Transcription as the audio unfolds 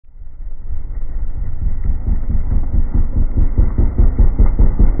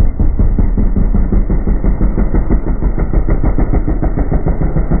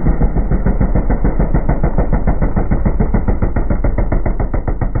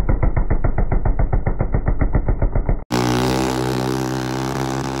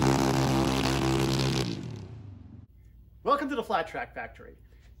Flat Track Factory.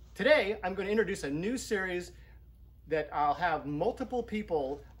 Today, I'm going to introduce a new series that I'll have multiple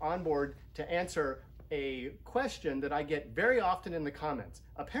people on board to answer a question that I get very often in the comments.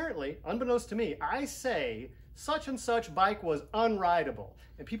 Apparently, unbeknownst to me, I say such and such bike was unrideable,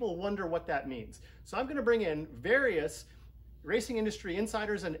 and people wonder what that means. So I'm going to bring in various racing industry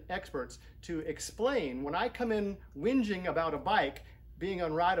insiders and experts to explain when I come in whinging about a bike being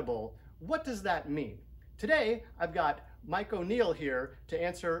unrideable, what does that mean? Today, I've got Mike O'Neill here to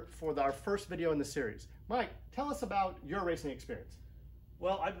answer for our first video in the series. Mike, tell us about your racing experience.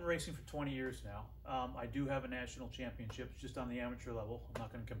 Well, I've been racing for 20 years now. I do have a national championship just on the amateur level. I'm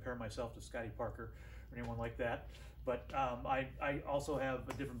not going to compare myself to Scotty Parker or anyone like that. But I also have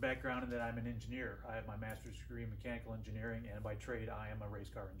a different background in that I'm an engineer. I have my master's degree in mechanical engineering, and by trade, I am a race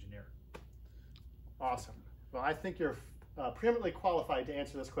car engineer. Awesome. Well, I think you're preeminently qualified to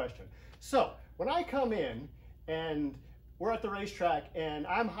answer this question. So, when I come in and we're at the racetrack and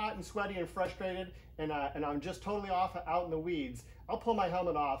I'm hot and sweaty and frustrated and I'm just totally off out in the weeds, I'll pull my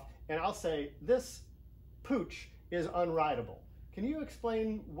helmet off and I'll say, this pooch is unrideable. Can you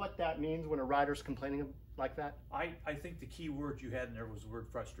explain what that means when a rider's complaining like that? I think the key word you had in there was the word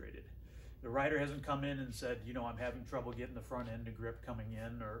frustrated. The rider hasn't come in and said, you know, I'm having trouble getting the front end of grip coming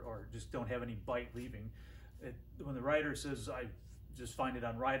in or just don't have any bite leaving. When the rider says, I just find it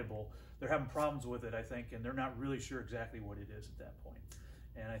unrideable, they're having problems with it, I think, and they're not really sure exactly what it is at that point.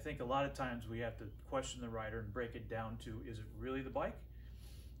 And I think a lot of times we have to question the rider and break it down to, is it really the bike?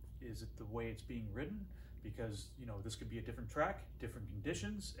 Is it the way it's being ridden? Because, you know, this could be a different track, different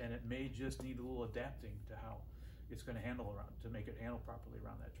conditions, and it may just need a little adapting to how it's going to handle around, to make it handle properly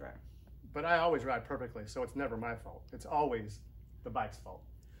around that track. But I always ride perfectly, so it's never my fault. It's always the bike's fault.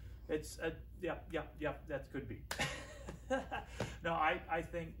 It's, yeah, that could be. No, I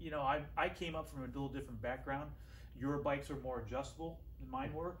think, you know, I came up from a little different background. Your bikes are more adjustable than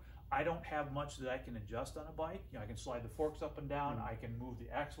mine were. I don't have much that I can adjust on a bike. You know, I can slide the forks up and down. I can move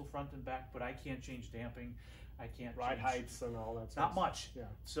the axle front and back, but I can't change damping. I can't ride change heights and all that stuff. Not much. Yeah.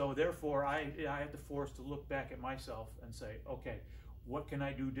 So therefore, I have to force to look back at myself and say, okay, what can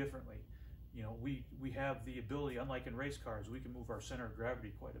I do differently? You know, we have the ability, unlike in race cars, we can move our center of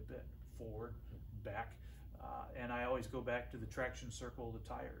gravity quite a bit, forward, back. And I always go back to the traction circle of the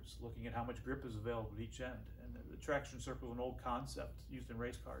tires, looking at how much grip is available at each end. And the traction circle is an old concept used in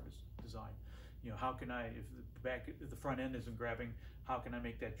race car design. You know, how can I, if the front end isn't grabbing, how can I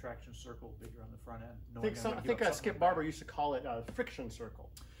make that traction circle bigger on the front end? I think Skip Barber used to call it a friction circle.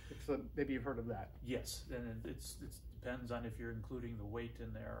 Maybe you've heard of that. Yes, and it depends on if you're including the weight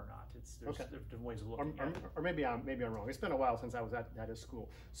in there or not. There's different ways of looking at it. Or maybe I'm wrong. It's been a while since I was at his school.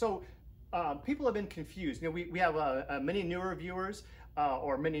 So people have been confused. You know, we have many newer viewers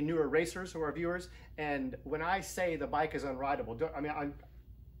or many newer racers who are viewers, and when I say the bike is unrideable,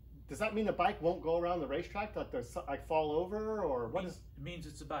 does that mean the bike won't go around the racetrack, like fall over, or what? It means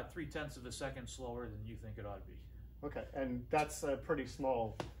it's about 0.3 of a second slower than you think it ought to be. Okay, and that's a pretty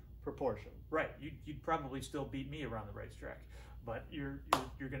small proportion. Right. You'd probably still beat me around the racetrack, but you're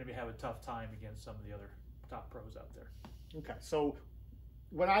going to have a tough time against some of the other top pros out there. Okay, so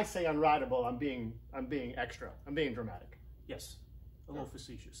when I say unrideable, I'm being extra. I'm being dramatic. Yes, a little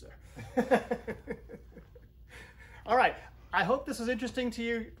facetious there. All right. I hope this was interesting to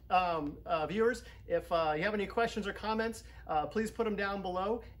you, viewers. If you have any questions or comments, please put them down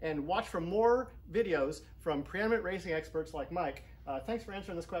below and watch for more videos from preeminent racing experts like Mike. Thanks for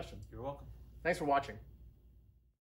answering this question. You're welcome. Thanks for watching.